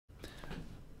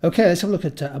Okay, let's have a look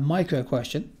at a micro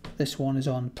question. This one is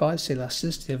on price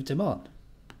elasticity of demand.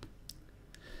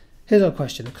 Here's our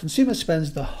question. A consumer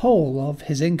spends the whole of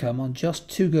his income on just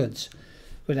two goods,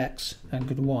 good X and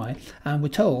good Y, and we're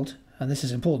told, and this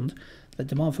is important, that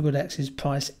demand for good X is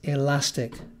price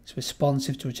elastic. It's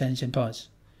responsive to a change in price.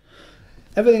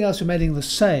 Everything else remaining the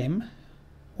same,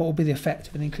 what will be the effect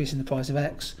of an increase in the price of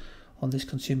X on this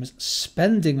consumer's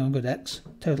spending on good X,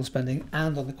 total spending,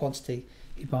 and on the quantity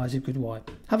he buys of good Y?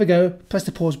 Have a go, press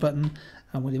the pause button,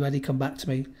 and when you're ready, come back to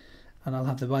me and I'll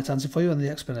have the right answer for you and the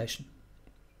explanation.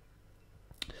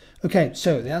 Okay,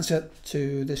 so the answer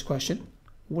to this question,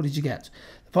 what did you get?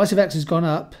 The price of X has gone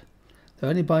up. They're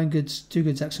only buying two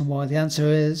goods X and Y. The answer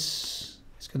is,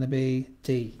 it's going to be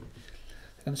D.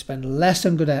 They're going to spend less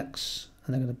on good X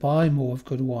and they're going to buy more of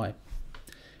good Y.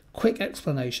 Quick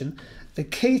explanation. The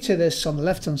key to this on the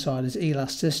left hand side is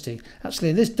elasticity. Actually,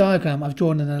 in this diagram I've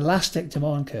drawn an elastic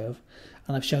demand curve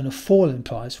and I've shown a fall in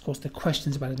price. Of course, the question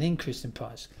is about an increase in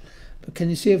price. But can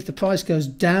you see if the price goes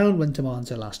down when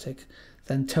demand's elastic,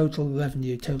 then total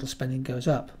revenue, total spending goes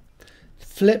up.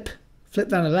 Flip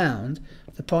that around.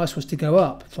 If the price was to go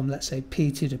up from, let's say,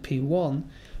 P2 to P1,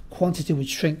 quantity would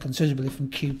shrink considerably from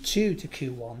Q2 to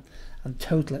Q1 and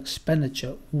total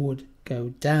expenditure would go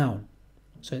down.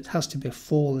 So it has to be a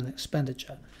fall in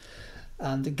expenditure.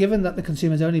 And given that the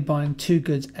consumer is only buying two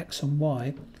goods X and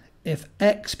Y, if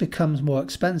X becomes more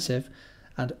expensive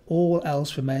and all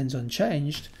else remains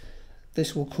unchanged,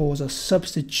 this will cause a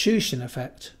substitution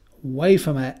effect away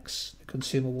from X. The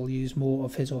consumer will use more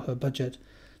of his or her budget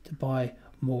to buy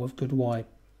more of good Y.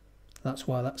 That's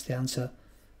why that's the answer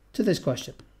to this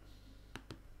question.